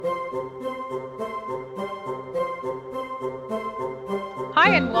Hi,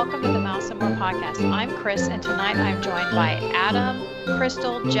 and welcome to the Mouse and More podcast. I'm Chris, and tonight I'm joined by Adam,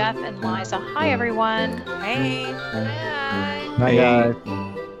 Crystal, Jeff, and Liza. Hi, everyone. Hey. Hi. Hi guys.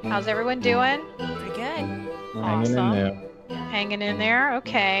 How's everyone doing? Pretty good. Hanging in there. Hanging in there?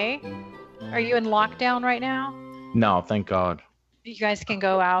 Okay. Are you in lockdown right now? No, thank God. You guys can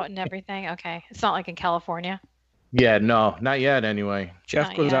go out and everything? Okay. It's not like in California? Yeah, no, not yet anyway. Jeff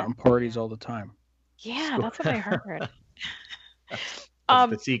Not goes yet. out and parties all the time. Yeah, that's what I heard.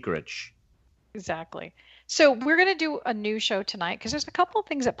 That's the secret. Exactly. So we're going to do a new show tonight because there's a couple of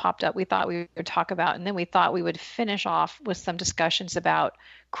things that popped up we thought we would talk about, and then we thought we would finish off with some discussions about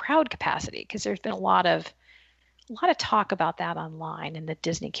crowd capacity because there's been a lot of talk about that online in the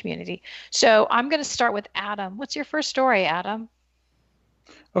Disney community. So I'm going to start with Adam. What's your first story, Adam?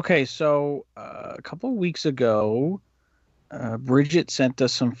 Okay, so a couple of weeks ago, Bridget sent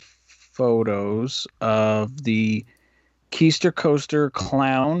us some photos of the Keister Coaster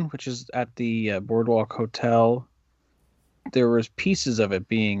Clown, which is at the Boardwalk Hotel. There was pieces of it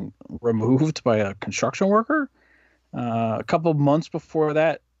being removed by a construction worker. A couple of months before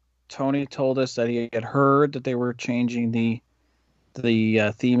that, Tony told us that he had heard that they were changing the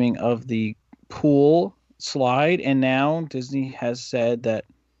theming of the pool slide, and now Disney has said that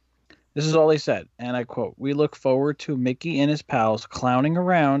this is all they said, and I quote, "We look forward to Mickey and his pals clowning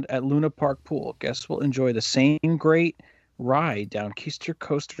around at Luna Park Pool. Guests will enjoy the same great ride down Keister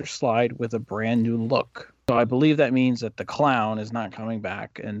Coaster slide with a brand new look." So I believe that means that the clown is not coming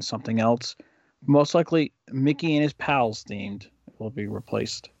back and something else, most likely Mickey and his pals themed, will be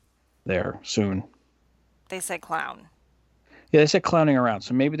replaced there soon. They said clown. Yeah, they said clowning around,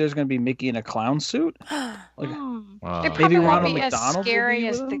 so maybe there's going to be Mickey in a clown suit. Like, It Maybe probably won't Ronald be as McDonald will scary be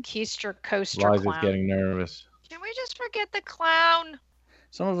as with the him? Keister Coaster Liza's clown. getting nervous. Can we just forget the clown?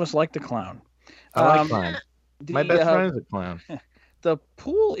 some of us like the clown. I like Um, clowns. The, My best friend is a clown. the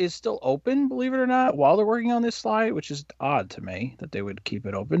pool is still open, believe it or not, while they're working on this slide, which is odd to me that they would keep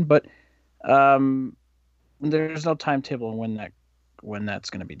it open. But there's no timetable on when that's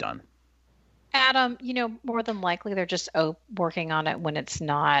going to be done. Adam, more than likely they're just working on it when it's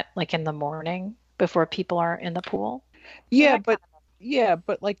not like in the morning before people are in the pool. Yeah, that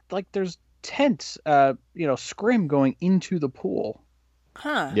but like there's tents, scrim going into the pool.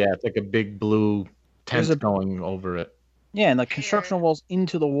 Huh. Yeah, it's like a big blue tent There's a- going over it. Yeah, and the construction walls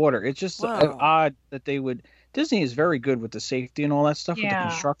into the water. It's just Whoa. odd that they would. Disney is very good with the safety and all that stuff with the Yeah.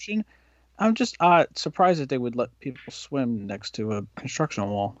 construction. I'm just surprised that they would let people swim next to a construction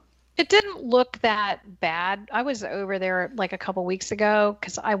wall. It didn't look that bad. I was over there like a couple weeks ago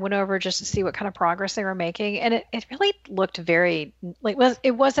because I went over just to see what kind of progress they were making, and it really looked very like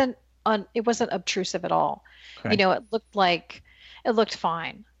it wasn't obtrusive at all. Okay. It looked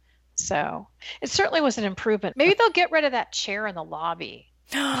fine. So it certainly was an improvement. Maybe they'll get rid of that chair in the lobby.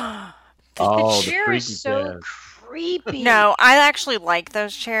 Oh, The the chair creepy is so chairs. creepy. No, I actually like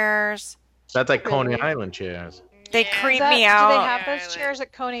those chairs. That's like Coney Really? Island chairs. They Yeah. creep Do me they out. have Yeah, those chairs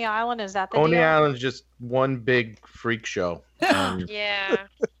at Coney Island? Is that the Coney deal? Island's just one big freak show. Yeah.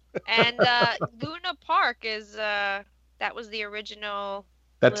 And Luna Park is that was the original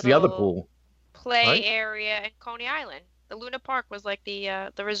That's the other Little- pool. play Right. area in Coney Island. The Luna Park was like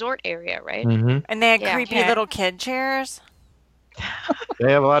the resort area, right? Mm-hmm. And they had Yeah. creepy Okay. little kid chairs.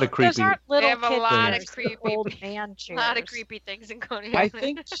 They have a lot of Those creepy. aren't little have a kid lot of chairs, they're creepy- old man A chairs. lot of creepy things in Coney I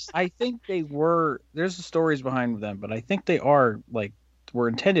Island. think they were. There's the stories behind them, but I think they were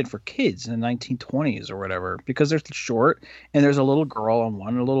intended for kids in the 1920s or whatever because they're short and there's a little girl on one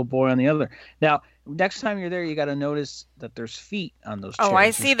and a little boy on the other. Now, next time you're there, you got to notice that there's feet on those chairs. Oh, I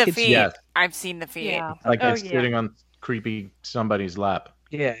There's see the kids' feet. Yes. I've seen the feet. Yeah. Like Oh, they're yeah. sitting on creepy somebody's lap.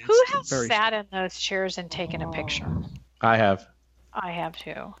 Yeah. Who it's has very- sat in those chairs and taken a picture? I have. I have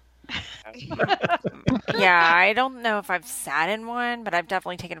too. Yeah, I don't know if I've sat in one, but I've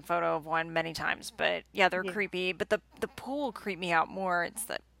definitely taken a photo of one many times. But yeah, they're Yeah. creepy. But the pool creeped me out more.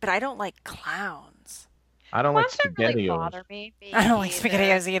 But I don't like clowns. I don't like Ones that really SpaghettiOs. bother me. Me I don't like either.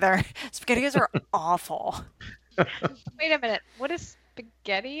 SpaghettiOs either. SpaghettiOs are awful. Wait a minute. What does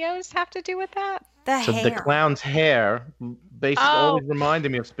SpaghettiOs have to do with that? The So hair. the clown's hair basically Oh. always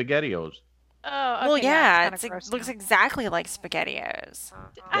reminded me of SpaghettiOs. Oh, okay. Well, yeah, it's it kinda gross looks now. exactly like SpaghettiOs.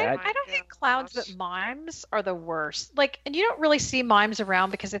 I Yeah, don't think clowns, but mimes are the worst. Like, and you don't really see mimes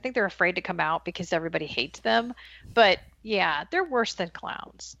around because I think they're afraid to come out because everybody hates them. But yeah, they're worse than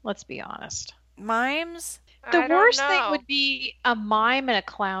clowns. Let's be honest. Mimes? The I don't worst thing know. would be a mime and a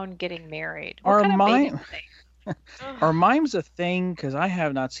clown getting married. What Are kind of baby mime- would they- Are mimes a thing? Because I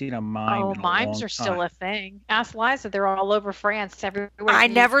have not seen a mime Oh, in a mimes long are still time. a thing. Ask Liza, they're all over France, everywhere. I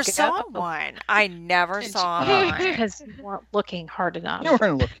you never go. saw one. I never And saw Oh. one. because you weren't looking hard enough. You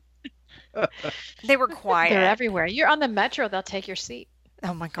weren't looking. They were They're quiet. everywhere. You're on the metro, they'll take your seat.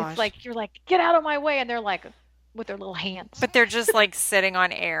 Oh my gosh. It's like you're like, get out of my way, and they're like with their little hands. But they're just like sitting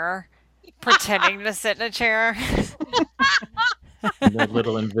on air, pretending to sit in a chair. The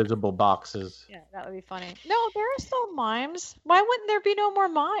little invisible boxes. Yeah, that would be funny. No, there are still mimes. Why wouldn't there be no more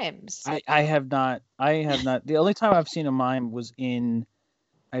mimes? I have not. I have not. The only time I've seen a mime was in,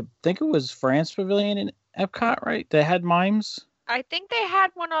 I think it was France Pavilion in Epcot, right? They had mimes. I think they had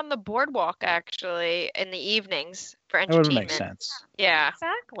one on the boardwalk actually in the evenings for That would entertainment. make sense. Yeah,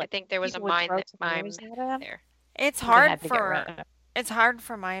 Exactly. I think there was People a would throw mime tomatoes at 'em. there. It's They hard had to get for rid of it. it's hard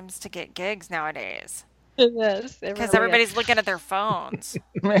for mimes to get gigs nowadays It is. It because really is. everybody's looking at their phones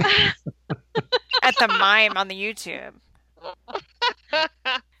at the mime on the YouTube.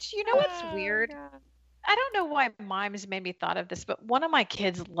 You know what's Oh, weird? God. I don't know why mimes made me thought of this, but one of my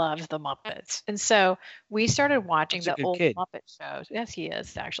kids loves the Muppets. And so we started watching He's a the good old kid. Muppet shows. Yes, he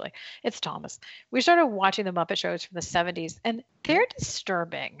is, actually. It's Thomas. We started watching the Muppet shows from the 70s, and they're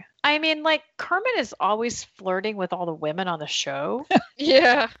disturbing. I mean, like, Kermit is always flirting with all the women on the show.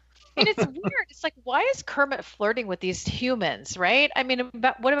 Yeah. And it's weird. It's like, why is Kermit flirting with these humans, right? I mean,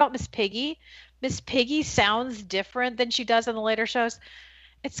 what about Miss Piggy? Miss Piggy sounds different than she does in the later shows.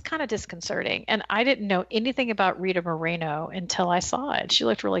 It's kind of disconcerting. And I didn't know anything about Rita Moreno until I saw it. She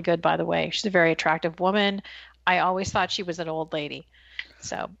looked really good, by the way. She's a very attractive woman. I always thought she was an old lady.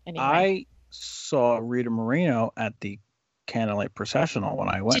 So, anyway. I saw Rita Moreno at the Candlelight Processional when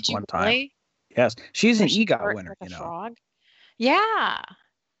I went Did you one time. really? Yes, she's an Was she EGOT flirt winner. with You a know, frog? Yeah.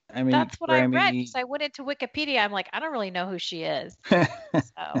 I mean, That's what I read Grammy. because I went into Wikipedia. I'm like, I don't really know who she is. Well,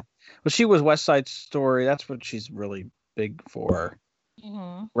 So, she was West Side Story. That's what she's really big for,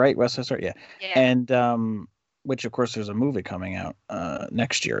 mhm. right? West Side Story, yeah. Yeah. And which of course there's a movie coming out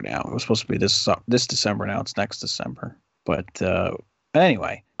next year now. It was supposed to be this December. Now it's next December. But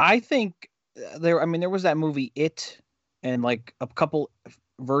anyway, I think there was that movie It, and like a couple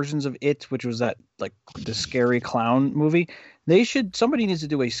versions of It, which was that like the scary clown movie. Somebody needs to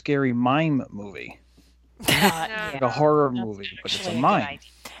do a scary mime movie, Yeah. like a horror That's movie, but it's actually a a good mime. idea.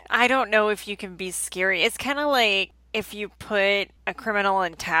 I don't know if you can be scary. It's kind of like if you put a criminal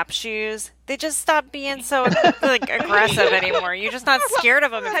in tap shoes, they just stop being so like aggressive anymore. You're just not scared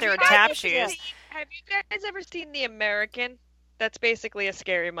of them if Have they're you in guys tap ever shoes. seen- Have you guys ever seen The American? That's basically a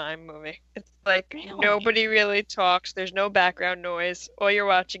scary mime movie. It's like Really? nobody really talks. There's no background noise. All you're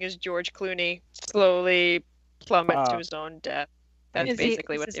watching is George Clooney slowly plummet to his own death. That's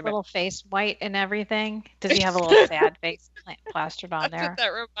basically is what his The little face white and everything? Does he have a little sad face plastered on That's there? what that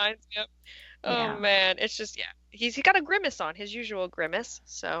reminds me of. Oh Yeah. man, it's just He's got a grimace on, his usual grimace.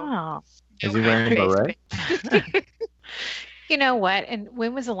 So Oh, Is he wearing a beret? you know what? And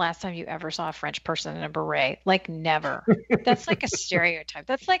when was the last time you ever saw a French person in a beret? Like never. That's like a stereotype.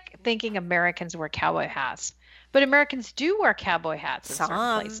 That's like thinking Americans wear cowboy hats. But Americans do wear cowboy hats in certain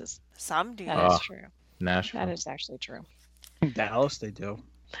Some. places. Some do. That is Ah. true. Nashville. That is actually true. Dallas, they do.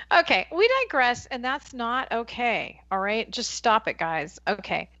 Okay, we digress, and that's not okay. All right, just stop it, guys.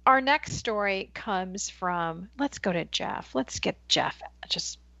 Okay, our next story comes from. Let's go to Jeff. Let's get Jeff.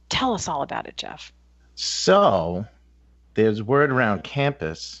 Just tell us all about it, Jeff. So, there's word around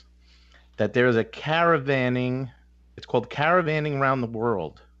campus that there is a caravanning. It's called Caravanning Around the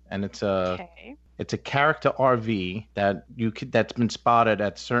World, and it's a Okay. it's a character RV that's been spotted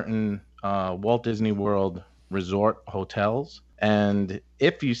at certain Walt Disney World resort hotels. And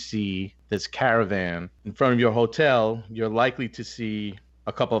if you see this caravan in front of your hotel, you're likely to see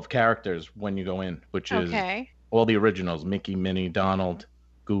a couple of characters when you go in, which is Okay. all the originals: Mickey, Minnie, Donald,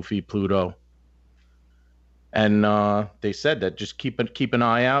 Goofy, Pluto. And they said that just keep an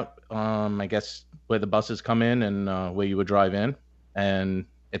eye out. I guess where the buses come in and where you would drive in, and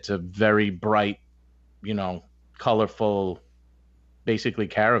it's a very bright, colorful, basically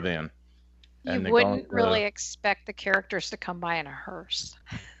caravan. You And they're wouldn't going to- really expect the characters to come by in a hearse.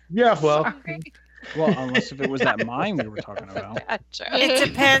 Yeah, well, Sorry. Well, unless if it was that mime we were talking That's a about. bad joke. It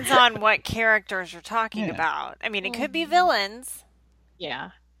depends on what characters you're talking Yeah. about. I mean, it could be Mhm. villains.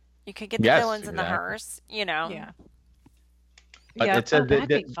 Yeah. You could get the Yes, villains in the exactly. hearse, you know. Yeah. But Yeah. it says That'd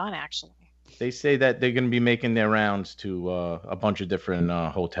that- be fun, actually. they say that they're going to be making their rounds to a bunch of different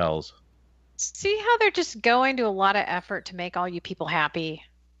hotels. See how they're just going to a lot of effort to make all you people happy.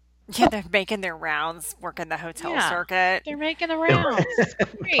 Yeah, they're making their rounds, working the hotel Yeah. circuit. They're making the rounds. It's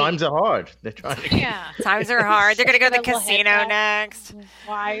great. Times are hard. They're trying to. Yeah. Times are hard. They're going to go to the Little casino headband. next.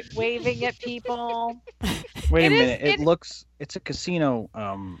 Why waving at people? Wait It a is- minute. it- It's a casino.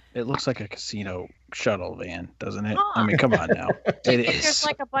 It looks like a casino shuttle van, doesn't it? Huh. I mean, come on now. It There's is.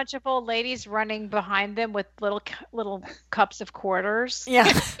 like a bunch of old ladies running behind them with little cups of quarters. Yeah.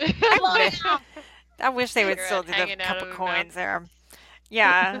 Like, I wish they would Cigarette still do the hanging out couple of the coins there.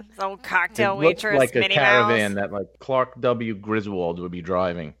 Yeah, the old It cocktail looks waitress, like a Minnie caravan Mouse. that like Clark W. Griswold would be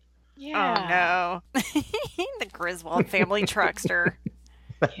driving. yeah. Oh no, the Griswold family truckster.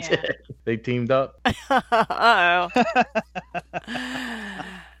 Yeah. They teamed up. Uh-oh.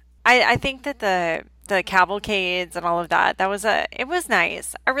 I think that the cavalcades and all of that it was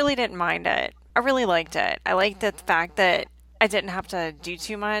nice. I really didn't mind it. I really liked it. I liked the fact that I didn't have to do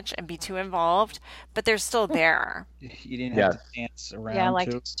too much and be too involved, but they're still there. You didn't have to dance around. Yeah, I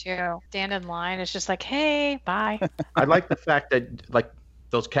liked too. it too. Stand in line. It's just like, hey, bye. I like the fact that like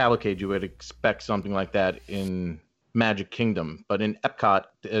those cavalcades, you would expect something like that in Magic Kingdom, but in Epcot,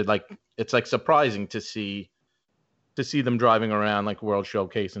 it's like surprising to see them driving around like World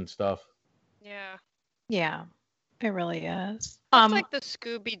Showcase and stuff. Yeah. Yeah, it really is. It's like the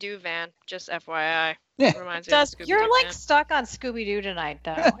Scooby Doo van, just FYI. Yeah. Reminds me of the Scooby-Doo You're like van. stuck on Scooby Doo tonight,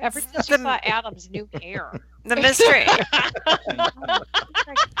 though. Ever since you saw Adam's new hair. The mystery.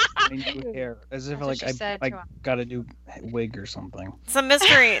 My new hair, as if That's what she like said I to him. got a new wig or something. It's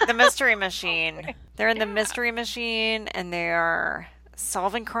the mystery machine. They're in the mystery machine and they are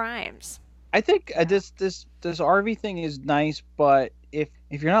solving crimes. I think this RV thing is nice, but if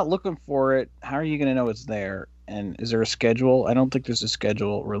you're not looking for it, how are you going to know it's there? And is there a schedule? I don't think there's a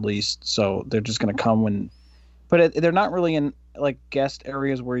schedule released, so they're just going to come when. But they're not really in like guest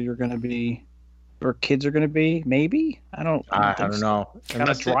areas where you're going to be, or kids are going to be. Maybe I don't I think don't so. know. On a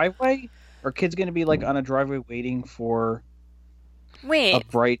Unless it- driveway, are kids going to be like on a driveway waiting for a Wait,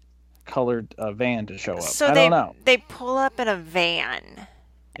 bright colored van to show up? so I they don't know. they pull up in a van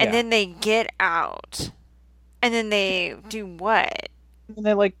and Yeah. then they get out and then they do what? And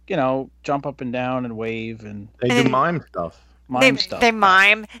they jump up and down and wave and They And do then- mime stuff. mime stuff. They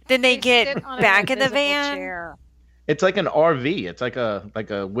mime. Then they sit get on an back in the invisible van. chair. It's like an RV. It's like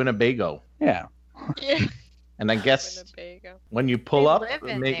a Winnebago. Yeah. Yeah. And I guess Winnebago. when you pull They up, live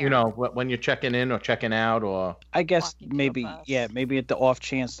in you there. know, when you're checking in or checking out, or I guess Walking to a maybe, bus. maybe at the off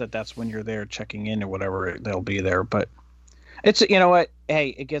chance that's when you're there checking in or whatever, they'll be there. But it's, you know what? Hey,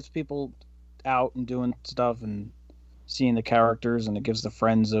 it gets people out and doing stuff and seeing the characters, and it gives the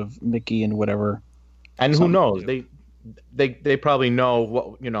friends of Mickey and whatever. and who Something to knows? do. They probably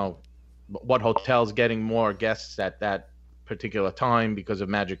know what hotel's getting more guests at that particular time because of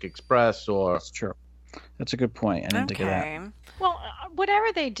Magic Express or That's true. That's a good point. I didn't think of that. Okay. Well,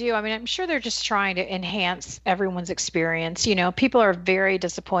 whatever they do, I mean, I'm sure they're just trying to enhance everyone's experience. You know, people are very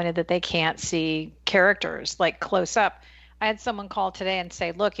disappointed that they can't see characters like close up. I had someone call today and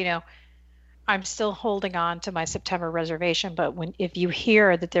say, look, I'm still holding on to my September reservation, but if you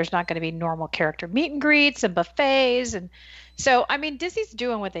hear that there's not going to be normal character meet and greets and buffets, and so I mean Disney's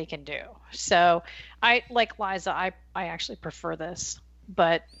doing what they can do. So I like Liza, I actually prefer this,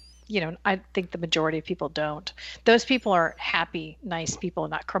 but I think the majority of people don't. Those people are happy, nice people,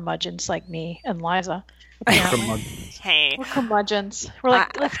 not curmudgeons like me and Liza. apparently. Hey, We're curmudgeons. We're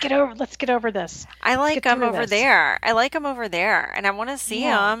like, let's get over this. I like get them through over this. there. I like them over there, and I want to see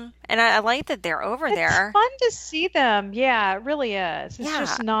Yeah. them. And I like that they're over there. It's fun to see them. Yeah, it really is. It's Yeah.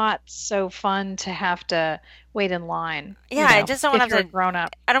 just not so fun to have to wait in line. Yeah, I just don't wanna if you're have to- grown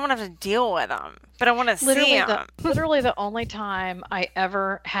up. I don't want to have to deal with them, but I want to see Literally them. literally the only time I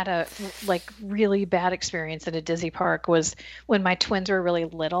ever had a really bad experience at a Disney park was when my twins were really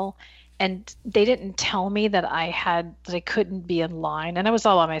little, and they didn't tell me that I couldn't be in line, and I was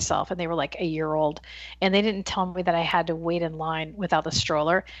all by myself, and they were like a year old, and they didn't tell me that I had to wait in line without the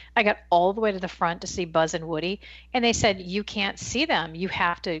stroller. I got all the way to the front to see Buzz and Woody, and they said, you can't see them. You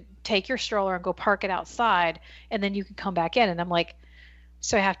have to take your stroller and go park it outside, and then you can come back in. And I'm like,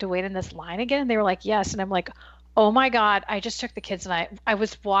 so I have to wait in this line again? And they were like, yes. And I'm like, oh my God, I just took the kids and I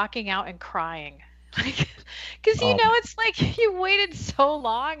was walking out and crying. Because, it's like you waited so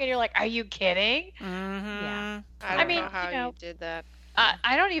long and you're like, are you kidding? Mm-hmm. Yeah. I don't mean, know how you did that.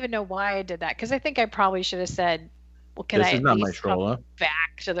 I don't even know why I did that, because I think I probably should have said, well, can this I is at not my least come stroller.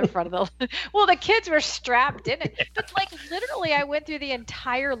 back to the front of the well, the kids were strapped in it, but literally I went through the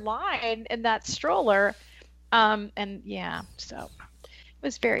entire line in that stroller, and yeah, so it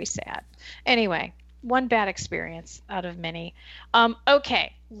was very sad. Anyway, one bad experience out of many.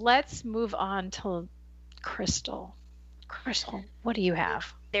 Okay, let's move on to Crystal. What do you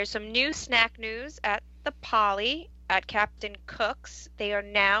have? There's some new snack news at the Poly at Captain Cook's. They are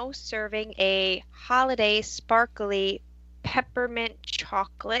now serving a holiday sparkly peppermint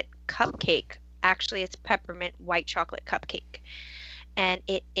chocolate cupcake. Actually, it's peppermint white chocolate cupcake. And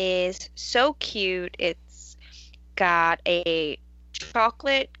it is so cute. It's got a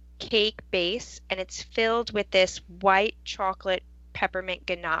chocolate cake base, and it's filled with this white chocolate peppermint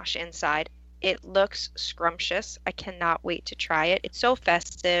ganache inside. It looks scrumptious. I cannot wait to try it. It's so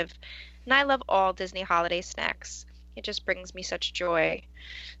festive, and I love all Disney holiday snacks. It just brings me such joy.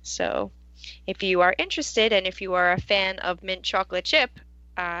 So if you are interested, and if you are a fan of mint chocolate chip,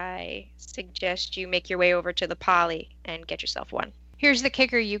 I suggest you make your way over to the Poly and get yourself one. Here's the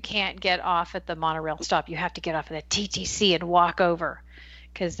kicker: you can't get off at the monorail stop. You have to get off at the TTC and walk over,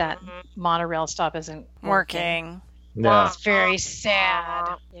 because that monorail stop isn't working. Yeah. It's very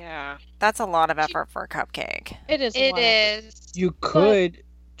sad. Yeah. That's a lot of effort for a cupcake. It is. It is. You could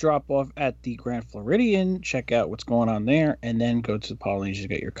drop off at the Grand Floridian, check out what's going on there, and then go to the Polynesian to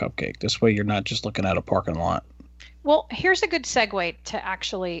get your cupcake. This way you're not just looking at a parking lot. Well, here's a good segue to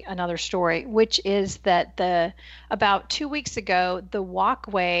actually another story, which is that about 2 weeks ago, the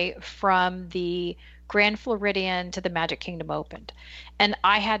walkway from the Grand Floridian to the Magic Kingdom opened, and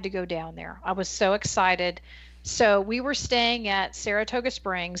I had to go down there. I was so excited. So we were staying at Saratoga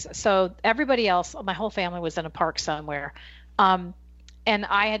Springs. So everybody else, my whole family was in a park somewhere. And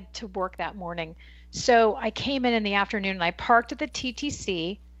I had to work that morning. So I came in the afternoon and I parked at the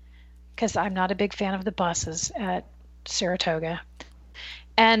TTC because I'm not a big fan of the buses at Saratoga.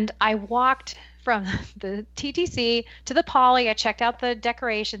 And I walked from the TTC to the Poly. I checked out the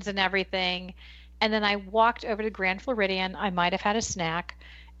decorations and everything. And then I walked over to Grand Floridian. I might have had a snack.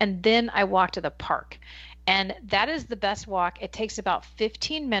 And then I walked to the park. And that is the best walk. It takes about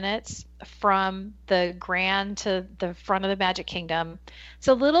 15 minutes from the Grand to the front of the Magic Kingdom. It's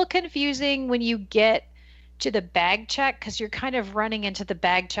a little confusing when you get to the bag check because you're kind of running into the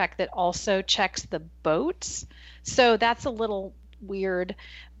bag check that also checks the boats. So that's a little weird.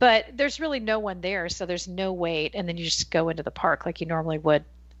 But there's really no one there, so there's no wait. And then you just go into the park like you normally would.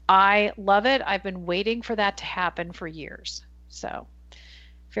 I love it. I've been waiting for that to happen for years. So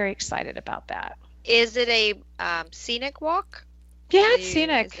very excited about that. Is it a scenic walk? Yeah, it's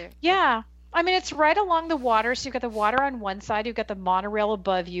scenic. Yeah. I mean, it's right along the water. So you've got the water on one side. You've got the monorail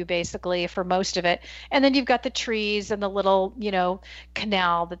above you, basically, for most of it. And then you've got the trees and the little,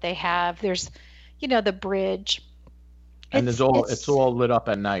 canal that they have. There's, the bridge. And it's all lit up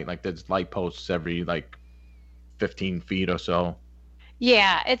at night. Like there's light posts every 15 feet or so.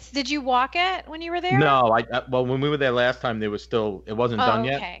 Yeah. Did you walk it when you were there? No, well, when we were there last time, it wasn't done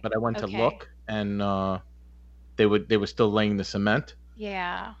yet, but I went to look and they were still laying the cement.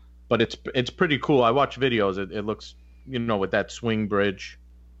 Yeah. But it's pretty cool. I watch videos. It looks, with that swing bridge.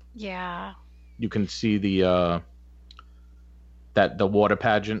 Yeah. You can see the water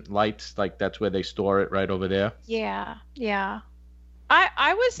pageant lights, that's where they store it right over there. Yeah. Yeah.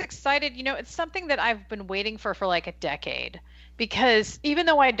 I was excited. It's something that I've been waiting for like a decade. Because even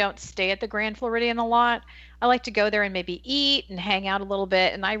though I don't stay at the Grand Floridian a lot, I like to go there and maybe eat and hang out a little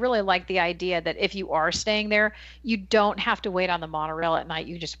bit. And I really like the idea that if you are staying there, you don't have to wait on the monorail at night.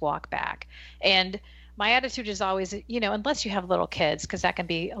 You just walk back. And my attitude is always, unless you have little kids, because that can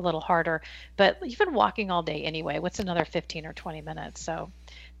be a little harder. But you've been walking all day anyway. What's another 15 or 20 minutes? So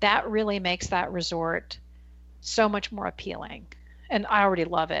that really makes that resort so much more appealing. And I already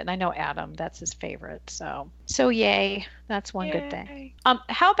love it. And I know Adam, that's his favorite. So yay. That's one good thing.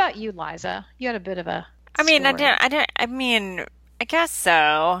 How about you, Liza? You had a bit of a story. I guess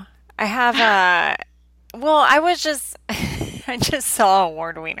so. I have I just saw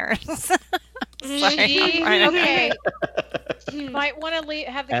award winners. Okay. You might want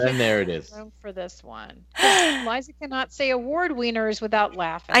to have the and there it is room for this one. Liza cannot say award wieners without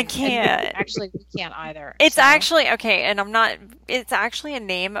laughing. I can't. Actually, we can't either. It's actually okay, and it's actually a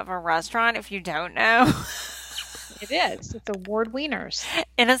name of a restaurant. If you don't know, it is. It's award wieners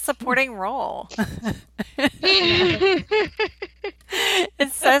in a supporting role. It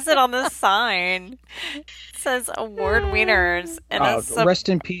says it on the sign. It says award wieners. Rest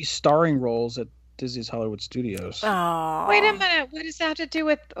in peace, starring roles at Disney's Hollywood Studios. Oh, wait a minute. What does that have to do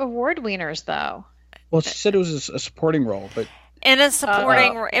with award wieners, though? Well, she said it was a supporting role, but in a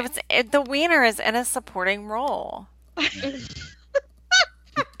supporting, the wiener is in a supporting role. You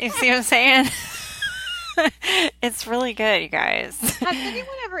see what I'm saying? It's really good, you guys. Has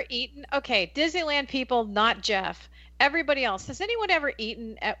anyone ever eaten? Okay, Disneyland people, not Jeff. Everybody else. Has anyone ever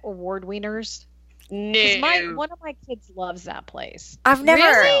eaten at award wieners? No. One of my kids loves that place. I've never.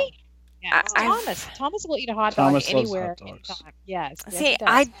 Really? Yeah, I- Thomas will eat a hot dog Thomas loves anywhere, hot dogs. anytime. Yes. yes, See, he does.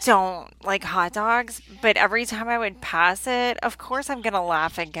 I don't like hot dogs, but every time I would pass it, of course I'm gonna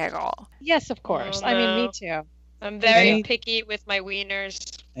laugh and giggle. Yes, of course. Oh, I mean, me no. too. I'm very Any- picky with my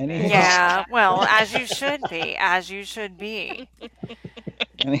wieners. Any, Yeah, well, as you should be, as you should be.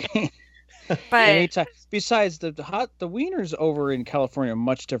 any, But anytime. Besides, the wieners over in California are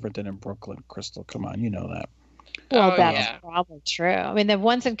much different than in Brooklyn. Crystal, come on, you know that. Well, Oh, that's yeah. probably true. I mean, the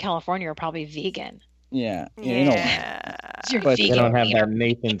ones in California are probably vegan. Yeah, you know. yeah, You're But They vegan. don't have wiener. that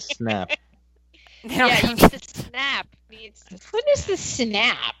Nathan snap. They don't Yeah, you have- need the snap. Needs the... What is the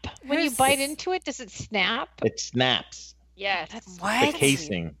snap? When you Who's- bite into it, does it snap? It snaps. Yes. That's The what?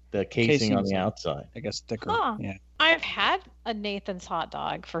 casing on Casing's- the outside. I guess thicker. Huh. Yeah. I've had a Nathan's hot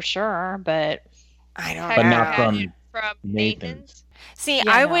dog for sure, but I don't Have But you know. not had from it from Nathan's. Nathan's. See, Yeah,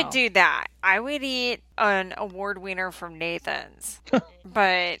 I would no. do that. I would eat an award wiener from Nathan's,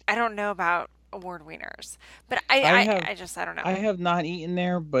 but I don't know about award wieners. But I don't know. I have not eaten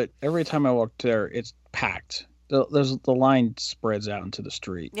there, but every time I walk there, it's packed. The line spreads out into the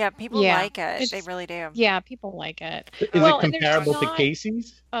street. Yeah, people Yeah, like it. They it's- really do. yeah, people like it. Is Well, it and there's comparable to not-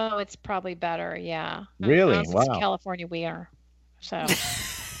 Casey's? Oh, it's probably better. Yeah. Really? Unless it's Wow. California wiener. So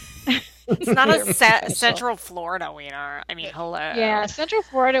It's not a Very special. Central Florida wiener. I mean, hello. yeah, Central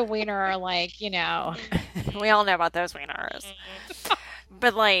Florida wiener are like, We all know about those wieners.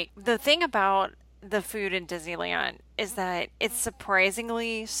 But like the thing about the food in Disneyland is that it's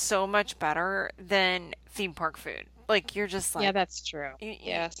surprisingly so much better than theme park food. Like you're just like yeah, that's true.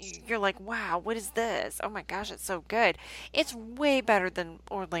 Yes. you're like, wow, what is this? Oh my gosh, it's so good. It's way better than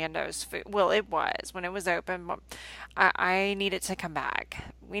Orlando's food. Well, it was when it was open. But I need it to come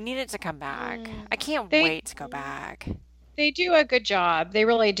back. We need it to come back. I can't They- wait to go back. They do a good job. They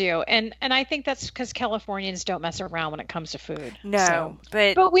really do. And I think that's because Californians don't mess around when it comes to food. No, So-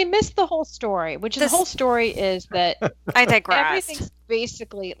 but But we missed the whole story, which is This- the whole story is that I digress. everything's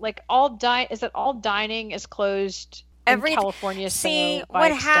basically like is it all dining is closed Every- in California? See, so by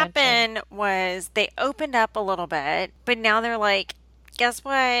what extension- happened was they opened up a little bit, but now they're like, guess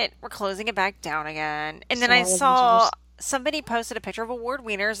what? We're closing it back down again. And then I So saw just- somebody posted a picture of award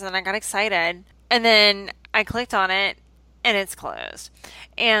wieners, and then I got excited. And then I clicked on it, and it's closed.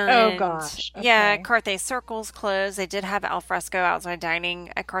 And Oh, gosh. yeah, Okay. Carthay Circle's closed. They did have alfresco outside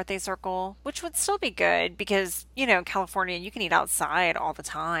dining at Carthay Circle, which would still be good because, California, you can eat outside all the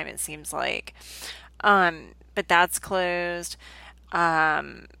time, it seems like. But that's closed.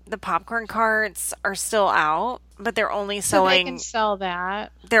 The popcorn carts are still out, but they're only So they selling can sell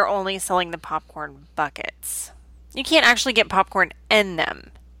that. they're only selling the popcorn buckets. You can't actually get popcorn in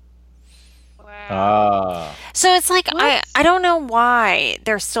them. Wow. Ah. So it's like I What? don't know why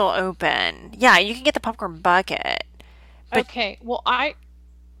they're still open. Yeah, you can get the popcorn bucket. But- Okay. Well, I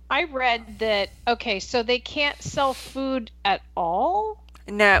read that. Okay, so they can't sell food at all.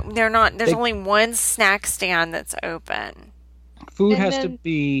 No, they're not. There's They- only one snack stand that's open. Food And has to then-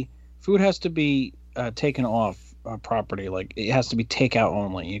 be taken off property. Like it has to be takeout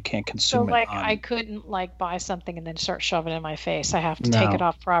only. You can't So consume like it. I couldn't like buy something and then start shoving it in my face. I have to take No. it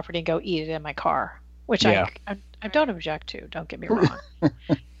off property and go eat it in my car, which Yeah. I don't object to. Don't get me wrong.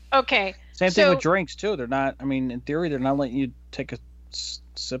 Okay. Same thing so- with drinks too. They're not. I mean, in theory, they're not letting you take a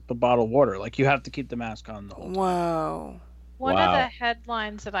sip of bottled water. Like you have to keep the mask on the whole time. Whoa. One Wow. of the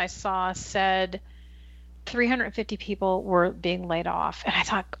headlines that I saw said 350 people were being laid off. And I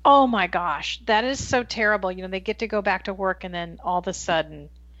thought, oh my gosh, that is so terrible. They get to go back to work and then all of a sudden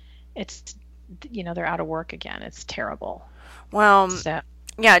it's, they're out of work again. It's terrible. Well, So,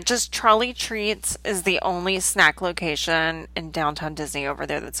 yeah, just Trolley Treats is the only snack location in downtown Disney over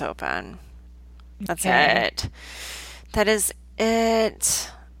there that's open. That's Okay. it. That is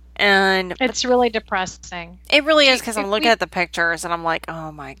it. And it's really depressing. it really is because if I'm looking we- at the pictures and I'm like,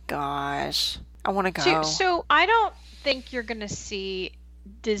 oh my gosh, I want to go. So I don't think you're going to see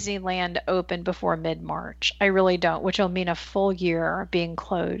Disneyland open before mid-March. I really don't, which will mean a full year being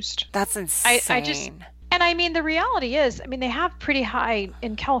closed. That's insane. I just- And I mean, the reality is, they have pretty high,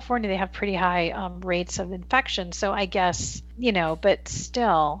 in California, they have pretty high rates of infection. So I guess, but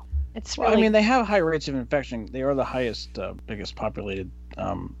still, it's Well, really. they have high rates of infection. They are the highest, biggest populated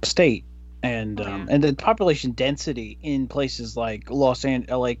state, and Yeah. and the population density in places like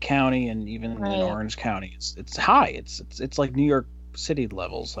LA County, and even Right. in Orange County, it's high. It's like New York City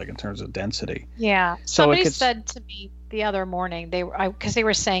levels, like in terms of density. Yeah. So it Somebody could- said to me the other morning, because they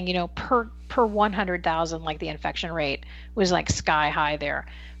were saying, per 100,000, like the infection rate was like sky high there.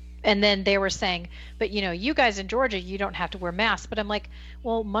 And then they were saying, but you guys in Georgia, you don't have to wear masks. But I'm like,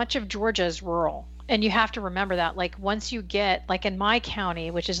 well, much of Georgia is rural. And you have to remember that, like, once you get, like in my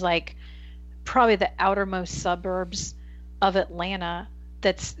county, which is like probably the outermost suburbs of Atlanta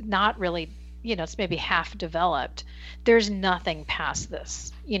that's not really, it's maybe half developed. There's nothing past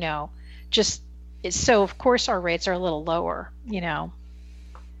this, just so of course our rates are a little lower,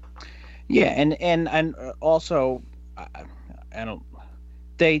 Yeah, and also, I don't.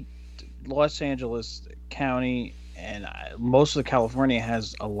 Los Angeles County and most of California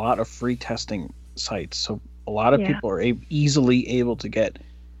has a lot of free testing sites, so a lot of people are easily able to get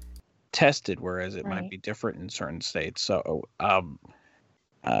tested, whereas it might be different in certain states. So, I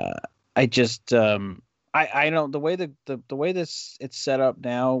just, I don't, the way this it's set up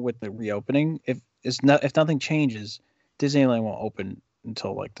now with the reopening, if nothing changes, Disneyland won't open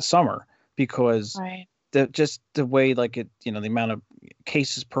until like the summer, because the way, like, it, the amount of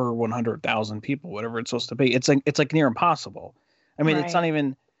cases per 100,000 people, whatever it's supposed to be, it's like near impossible. I mean, it's not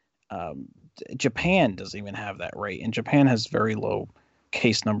even, Japan doesn't even have that rate, and Japan has very low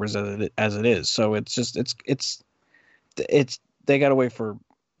case numbers as it is. So it's just, it's they got to wait for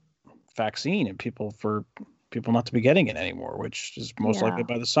vaccine and people not to be getting it anymore, which is most likely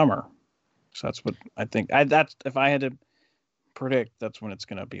by the summer. So that's what I think. That's, if I had to predict, that's when it's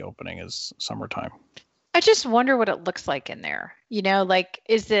going to be opening, is summertime. I just wonder what it looks like in there. Like,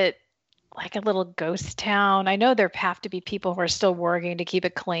 is it like a little ghost town? I know there have to be people who are still working to keep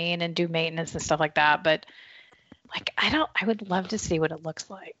it clean and do maintenance and stuff like that, but like, I would love to see what it looks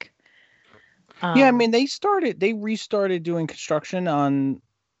like. Yeah, I mean, they restarted doing construction on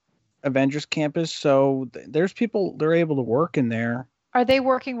Avengers Campus, so there's people, they're able to work in there. Are they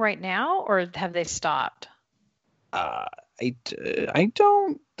working right now, or have they stopped? I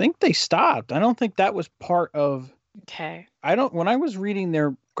don't think they stopped. I don't think that was part of. Okay. When I was reading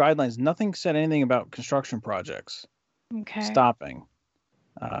their guidelines, nothing said anything about construction projects stopping.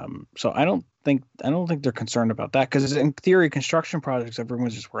 So I don't think they're concerned about that, because in theory, construction projects,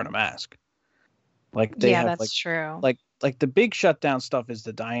 everyone's just wearing a mask. Like they have, that's true. Like the big shutdown stuff is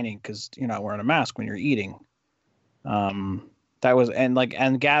the dining, because you're not wearing a mask when you're eating. That was,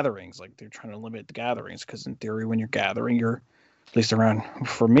 and gatherings, like they're trying to limit the gatherings, because in theory, when you're gathering, you're, at least around,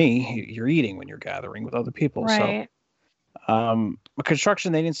 for me, you're eating when you're gathering with other people. Right. So, but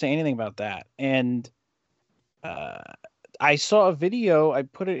construction, they didn't say anything about that. And I saw a video, I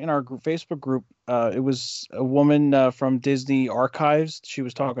put it in our Facebook group. It was a woman from Disney Archives. She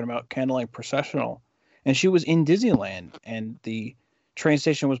was talking about Candlelight Processional, and she was in Disneyland, and the train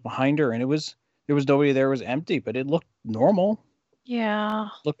station was behind her, and there was nobody there. It was empty, but it looked normal. Yeah.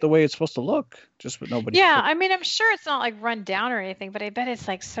 Looked the way it's supposed to look, just with nobody. Yeah, I mean, I'm sure it's not like run down or anything, but I bet it's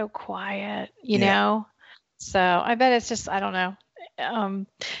like so quiet, you know? So I bet it's just, I don't know.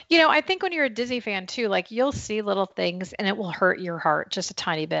 I think when you're a Disney fan too, like, you'll see little things and it will hurt your heart just a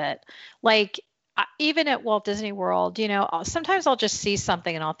tiny bit. Like, even at Walt Disney World, sometimes I'll just see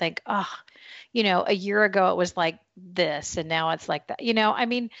something and I'll think, oh, a year ago it was like this and now it's like that.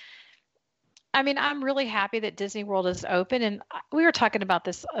 I mean, I'm really happy that Disney World is open, and we were talking about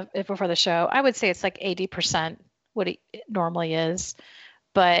this before the show. I would say it's like 80% what it normally is,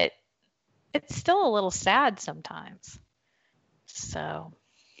 but it's still a little sad sometimes. So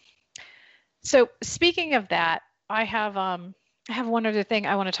speaking of that, I have one other thing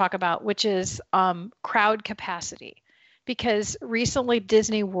I want to talk about, which is crowd capacity, because recently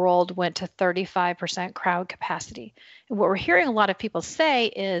Disney World went to 35% crowd capacity, and what we're hearing a lot of people say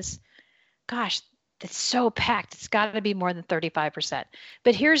is, gosh, it's so packed. It's got to be more than 35%.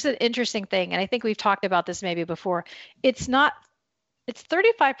 But here's the interesting thing, and I think we've talked about this maybe before. It's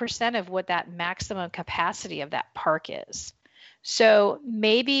 35% of what that maximum capacity of that park is. So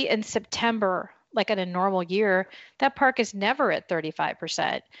maybe in September, like in a normal year, that park is never at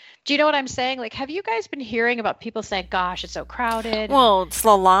 35%. Do you know what I'm saying? Like, have you guys been hearing about people saying, gosh, it's so crowded? Well, it's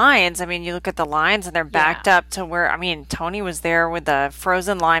the lines. I mean, you look at the lines and they're backed up to where, I mean, Tony was there with the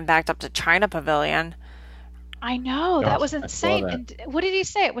Frozen line backed up to China Pavilion. I know. That was insane. And what did he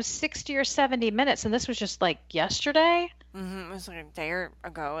say? It was 60 or 70 minutes. And this was just like yesterday? Mm-hmm. It was like a day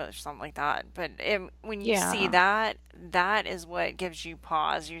ago or something like that. But when you see that, that is what gives you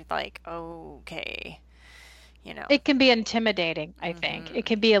pause. You're like, okay, It can be intimidating, I think. It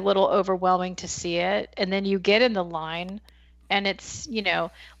can be a little overwhelming to see it. And then you get in the line and it's,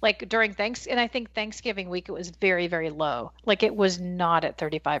 like during Thanksgiving, and I think Thanksgiving week, it was very, very low. Like, it was not at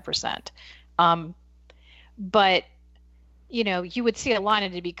 35%. But, you would see a line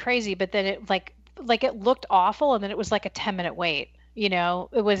and it'd be crazy, but then it like it looked awful. And then it was like a 10-minute wait,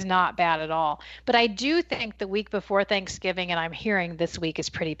 it was not bad at all. But I do think the week before Thanksgiving, and I'm hearing this week, is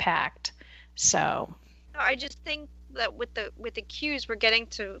pretty packed. So I just think that with the queues, we're getting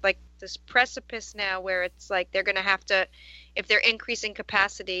to like this precipice now where it's like they're going to have to, if they're increasing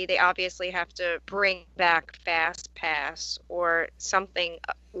capacity, they obviously have to bring back Fast Pass or something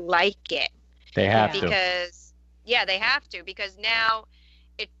like it. They have to. Because they have to, because now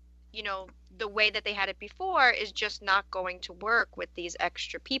it, the way that they had it before is just not going to work with these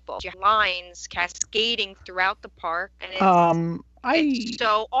extra people. You have lines cascading throughout the park, and it's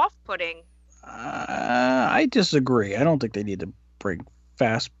so off-putting. I disagree. I don't think they need to bring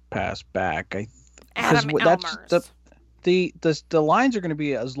Fast Pass back. Adam Elmers. The lines are going to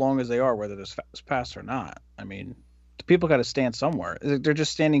be as long as they are, whether there's Fast Pass or not. I mean, the people got to stand somewhere. They're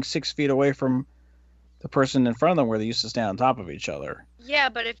just standing 6 feet away from the person in front of them where they used to stand on top of each other. Yeah,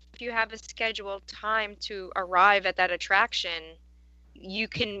 but if you have a scheduled time to arrive at that attraction, you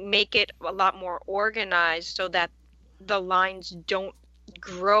can make it a lot more organized so that the lines don't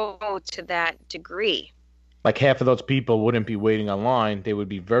grow to that degree. Like half of those people wouldn't be waiting online; they would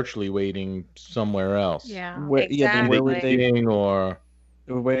be virtually waiting somewhere else. Yeah, exactly. Where would they be? Or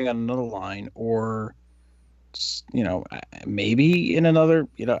they were waiting on another line, or maybe in another.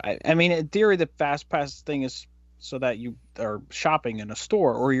 I mean, in theory, the Fast Pass thing is so that you are shopping in a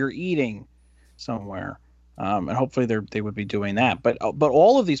store or you're eating somewhere, and hopefully they would be doing that. But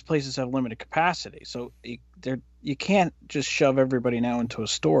all of these places have limited capacity, so you can't just shove everybody now into a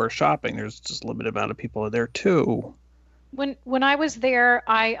store shopping. There's just a limited amount of people there too. When I was there,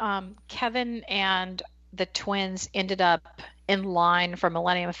 Kevin and the twins ended up in line for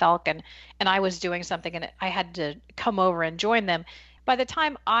Millennium Falcon, and I was doing something, and I had to come over and join them. By the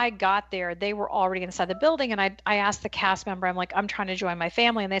time I got there, they were already inside the building, and I asked the cast member, I'm like, I'm trying to join my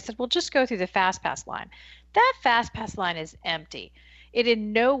family, and they said, well, just go through the Fast Pass line. That Fast Pass line is empty. It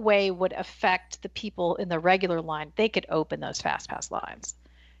in no way would affect the people in the regular line. They could open those Fast Pass lines,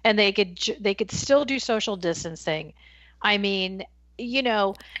 and they could still do social distancing. I mean,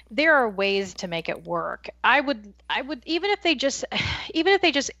 there are ways to make it work. I would even if they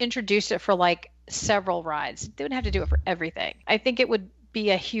just introduced it for like several rides, they wouldn't have to do it for everything. I think it would be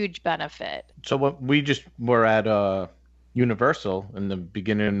a huge benefit. So what we just were at Universal in the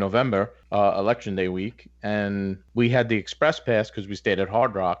beginning of November, Election Day week, and we had the Express Pass because we stayed at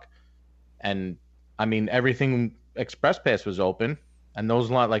Hard Rock, and I mean everything Express Pass was open, and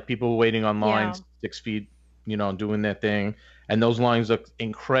those like people waiting on lines 6 feet, doing their thing. And those lines looked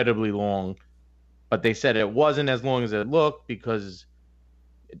incredibly long, but they said it wasn't as long as it looked because,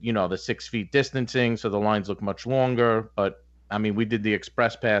 the 6 feet distancing, so the lines look much longer. But I mean, we did the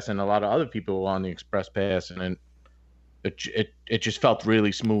Express Pass, and a lot of other people were on the Express Pass, and it just felt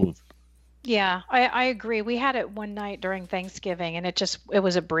really smooth. Yeah, I agree. We had it one night during Thanksgiving, and it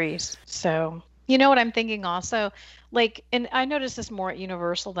was a breeze. So you know what I'm thinking also, and I noticed this more at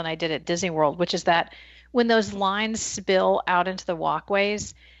Universal than I did at Disney World, which is that when those lines spill out into the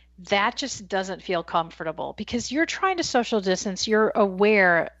walkways, that just doesn't feel comfortable because you're trying to social distance. You're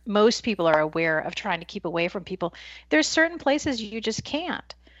aware, most people are aware of trying to keep away from people. There's certain places you just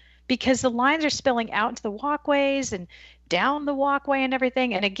can't because the lines are spilling out into the walkways and down the walkway and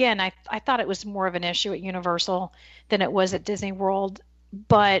everything. And again, I thought it was more of an issue at Universal than it was at Disney World,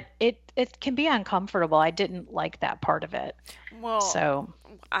 but it can be uncomfortable. I didn't like that part of it. Well, so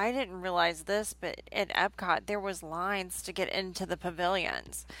I didn't realize this, but at Epcot there was lines to get into the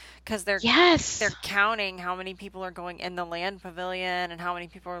pavilions because they're counting how many people are going in the land pavilion and how many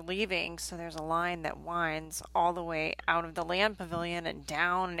people are leaving. So there's a line that winds all the way out of the land pavilion and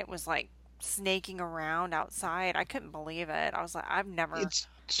down, and it was like snaking around outside. I couldn't believe it. I was like, I've never.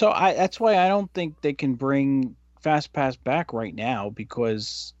 That's why I don't think they can bring Fast Pass back right now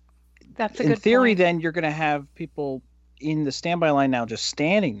because that's a in good theory point. Then you're going to have people in the standby line now just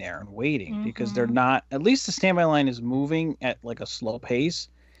standing there and waiting because they're not, at least the standby line is moving at like a slow pace.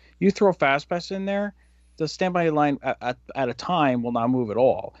 You throw Fast Pass in there, the standby line at a time will not move at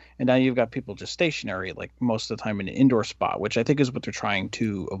all. And now you've got people just stationary like most of the time in an indoor spot, which I think is what they're trying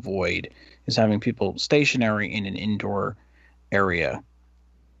to avoid, is having people stationary in an indoor area.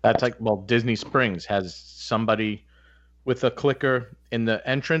 That's like, Disney Springs has somebody with a clicker in the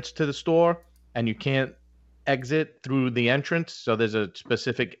entrance to the store, and you can't exit through the entrance. So there's a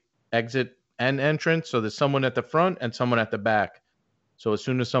specific exit and entrance. So there's someone at the front and someone at the back. So as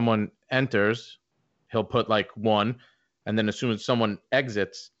soon as someone enters, he'll put like 1. And then as soon as someone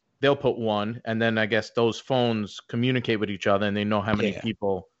exits, they'll put 1. And then I guess those phones communicate with each other and they know how many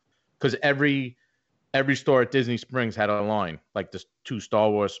people. Because every store at Disney Springs had a line, like the 2 Star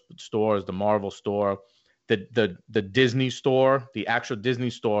Wars stores, the Marvel store, the Disney store, the actual Disney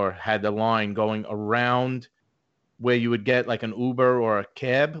store had the line going around where you would get like an Uber or a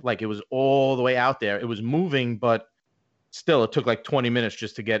cab. Like it was all the way out there. It was moving, but still, it took like 20 minutes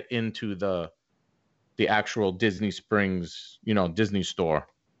just to get into the actual Disney Springs, Disney store.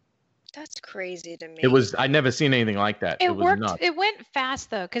 That's crazy to me. I never seen anything like that. It was worked. nuts. It went fast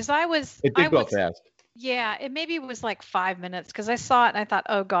though, because It did go fast. Yeah, it maybe was like 5 minutes because I saw it and I thought,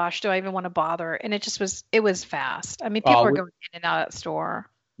 oh gosh, do I even want to bother? And it was fast. I mean, people are going in and out of that store.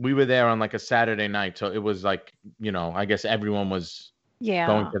 We were there on like a Saturday night, so it was like, I guess everyone was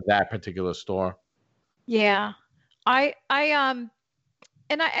going to that particular store. Yeah. And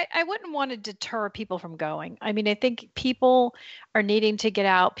I wouldn't want to deter people from going. I mean, I think people are needing to get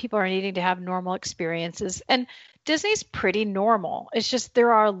out. People are needing to have normal experiences. And Disney's pretty normal. It's just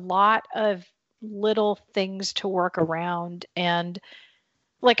there are a lot of little things to work around. And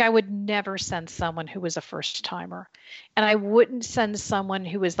like I would never send someone who was a first timer. And I wouldn't send someone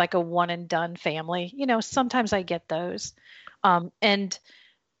who was like a one and done family. Sometimes I get those.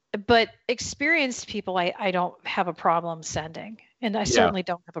 But experienced people, I don't have a problem sending. And I certainly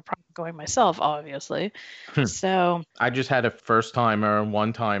don't have a problem going myself, obviously. So I just had a first timer,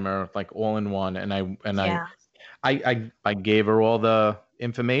 one timer, like all in one. And I gave her all the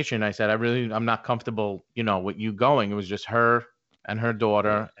information. I said, I'm not comfortable, with you going. It was just her and her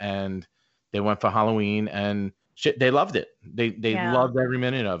daughter, and they went for Halloween, and they loved it. They loved every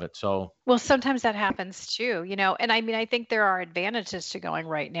minute of it. So well, sometimes that happens too, and I mean, I think there are advantages to going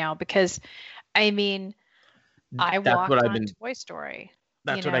right now because I mean, I walked on Toy Story.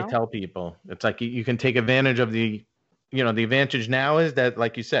 That's what I tell people. It's like you can take advantage of the advantage now is that,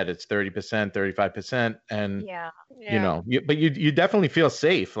 like you said, it's 30%, 35%. And, but you definitely feel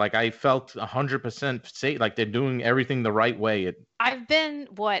safe. Like I felt 100% safe. Like they're doing everything the right way. I've been,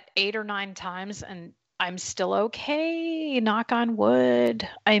 8 or 9 times and I'm still okay. Knock on wood.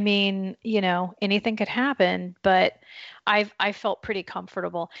 I mean, anything could happen, but I felt pretty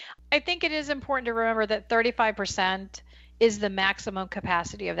comfortable. I think it is important to remember that 35% is the maximum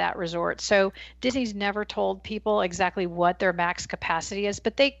capacity of that resort. So Disney's never told people exactly what their max capacity is,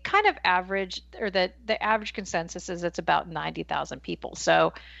 but they kind of average, or the average consensus is it's about 90,000 people.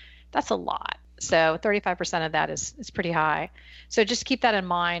 So that's a lot. So 35% of that is pretty high. So just keep that in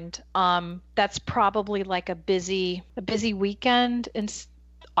mind. That's probably like a busy weekend in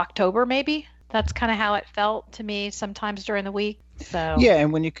October, maybe. That's kind of how it felt to me sometimes during the week. So yeah,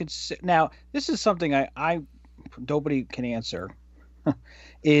 and when you could now, this is something I nobody can answer.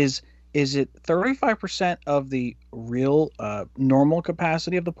 Is it 35% of the real normal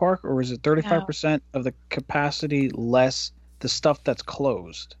capacity of the park, or is it 35% of the capacity less the stuff that's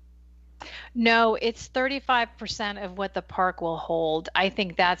closed? No, it's 35% of what the park will hold. I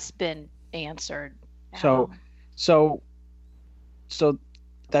think that's been answered. So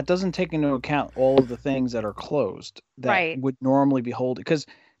that doesn't take into account all of the things that are closed that would normally be holding, because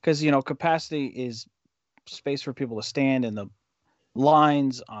capacity is space for people to stand in the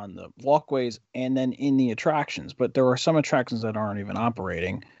lines, on the walkways, and then in the attractions. But there are some attractions that aren't even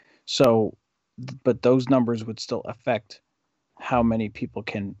operating. So, but those numbers would still affect how many people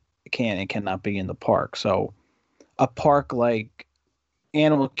can and cannot be in the park. So a park like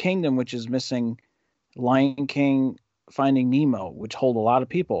Animal Kingdom, which is missing Lion King, Finding Nemo, which hold a lot of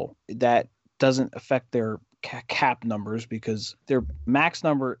people, that doesn't affect their cap numbers because their max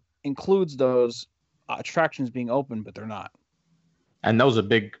number includes those attractions being open, but they're not. And those are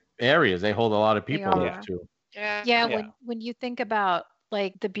big areas. They hold a lot of people too. Yeah. When you think about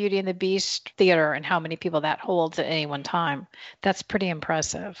like the Beauty and the Beast theater and how many people that holds at any one time, that's pretty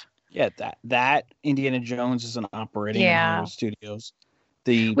impressive. Yeah, that Indiana Jones isn't operating in Hollywood Studios.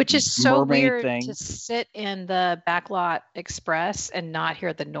 Which is so weird to sit in the Backlot Express and not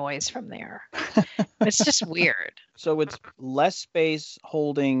hear the noise from there. It's just weird. So it's less space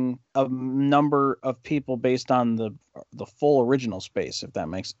holding a number of people based on the full original space, if that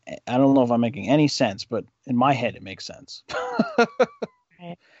makes... I don't know if I'm making any sense, but in my head it makes sense.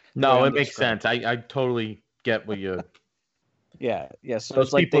 No, it makes sense. I totally get what you... Yeah. So those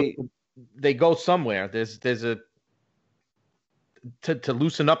it's like people, they go somewhere. There's a... To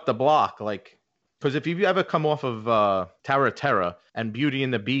loosen up the block, like, because if you ever come off of Tower of Terror and Beauty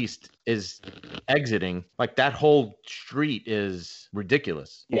and the Beast is exiting, like that whole street is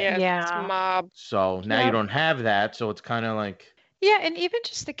ridiculous. Yeah. It's mob. So now you don't have that, so it's kind of like... Yeah, and even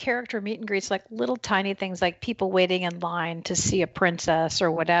just the character meet and greets, like little tiny things like people waiting in line to see a princess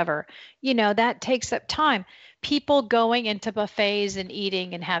or whatever, that takes up time. People going into buffets and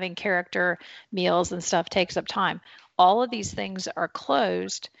eating and having character meals and stuff takes up time. All of these things are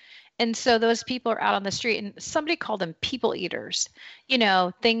closed. And so those people are out on the street, and somebody called them people eaters,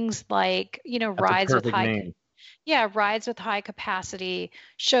 things like, rides with high. Yeah, rides with high capacity,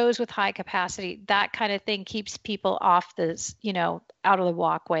 shows with high capacity, that kind of thing keeps people off this, out of the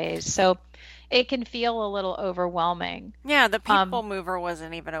walkways. So it can feel a little overwhelming. Yeah, the People Mover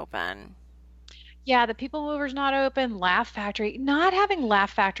wasn't even open. Yeah, the People Mover's not open. Laugh Factory, not having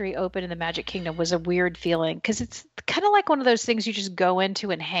Laugh Factory open in the Magic Kingdom was a weird feeling because it's kind of like one of those things you just go into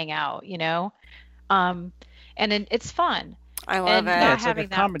and hang out, and it's fun. I love it. Yeah, it's like a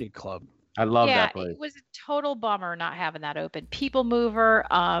comedy club. I love that place. It was a total bummer not having that open. People Mover.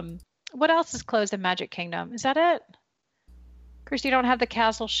 What else is closed in Magic Kingdom? Is that it? Chris, you don't have the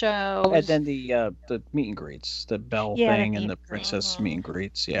castle shows. And then the meet and greets, the Belle thing and the princess meet and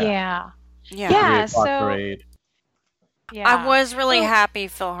greets. Yeah. Yeah. So. Parade. Yeah. I was really happy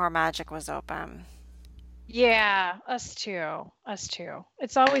PhilharMagic was open. Yeah, us too.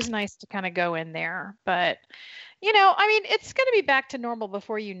 It's always nice to kind of go in there, but it's going to be back to normal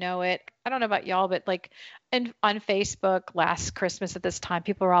before you know it. I don't know about y'all, but on Facebook last Christmas at this time,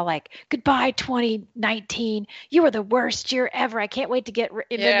 people were all like, "Goodbye, 2019. You were the worst year ever. I can't wait to get."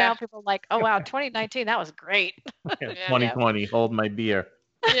 And then now people are like, "Oh wow, 2019, that was great." 2020, hold my beer.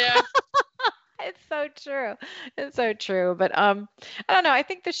 Yeah. It's so true. But I don't know. I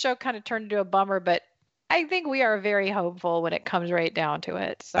think the show kind of turned into a bummer, but I think we are very hopeful when it comes right down to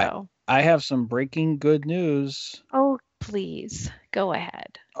it. So I have some breaking good news. Oh, please go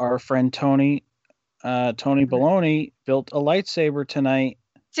ahead. Our friend Tony Baloney built a lightsaber tonight.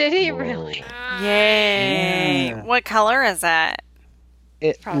 Did he really? Yay! Yeah. What color is that?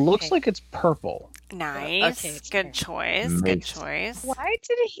 It looks like it's purple. Nice. Okay, good choice. Nice. Good choice. Why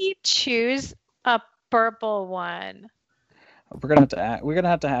did he choose a purple one? We're gonna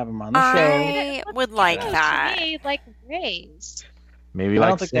have to have him on the show. I would like that. To me, like Ray's. Maybe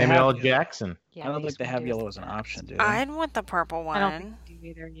like Samuel Jackson. Yeah, I don't think they have yellow as an option, do they? I'd want the purple one. I don't think they do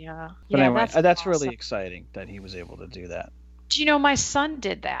either. Yeah. But anyway, that's awesome. Really exciting that he was able to do that. Do you know my son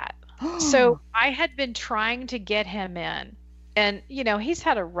did that? So I had been trying to get him in. And, he's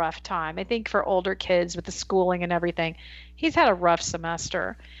had a rough time. I think for older kids with the schooling and everything, he's had a rough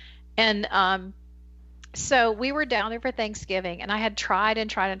semester. And so we were down there for Thanksgiving, and I had tried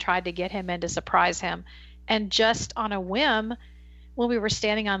to get him in to surprise him. And just on a whim, when we were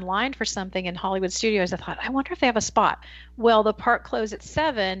standing on line for something in Hollywood Studios, I thought, I wonder if they have a spot. Well, the park closed at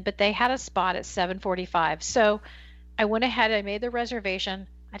 7, but they had a spot at 7:45. So I went ahead, I made the reservation.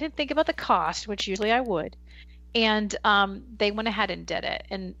 I didn't think about the cost, which usually I would. And they went ahead and did it,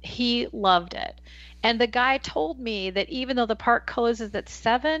 and he loved it. And the guy told me that even though the park closes at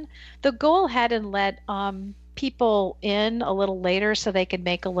 7, they'll go ahead and let people in a little later so they can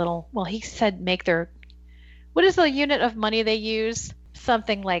make he said make their, what is the unit of money they use?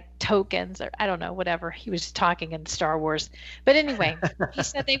 Something like tokens, or I don't know, whatever. He was talking in Star Wars. But anyway, he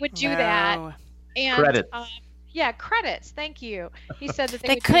said they would do that. And credits. Yeah, credits. Thank you. He said that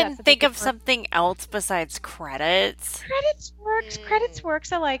they couldn't think of something else besides credits. Credits works. Credits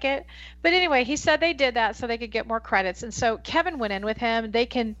works. I like it. But anyway, he said they did that so they could get more credits. And so Kevin went in with him. They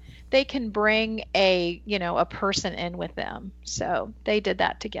can bring a person in with them. So they did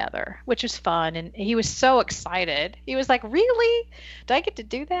that together, which was fun. And he was so excited. He was like, "Really? Do I get to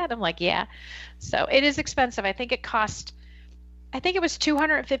do that?" I'm like, "Yeah." So it is expensive. I think it was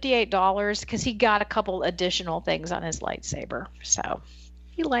 $258 because he got a couple additional things on his lightsaber. So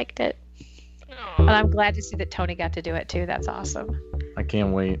he liked it. And I'm glad to see that Tony got to do it too. That's awesome. I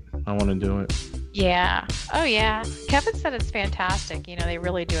can't wait. I want to do it. Yeah. Oh, yeah. Kevin said it's fantastic. They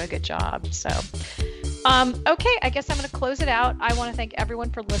really do a good job. So, okay. I guess I'm going to close it out. I want to thank everyone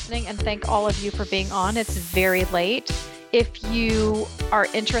for listening and thank all of you for being on. It's very late. If you are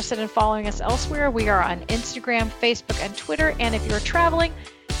interested in following us elsewhere, we are on Instagram, Facebook, and Twitter. And if you're traveling,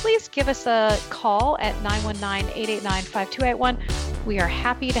 please give us a call at 919-889-5281. We are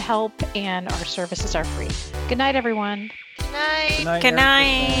happy to help, and our services are free. Good night, everyone. Good night. Good night. Good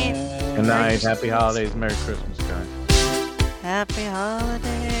night. Good night. Happy holidays. Merry Christmas, guys. Happy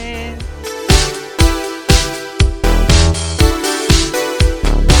holidays.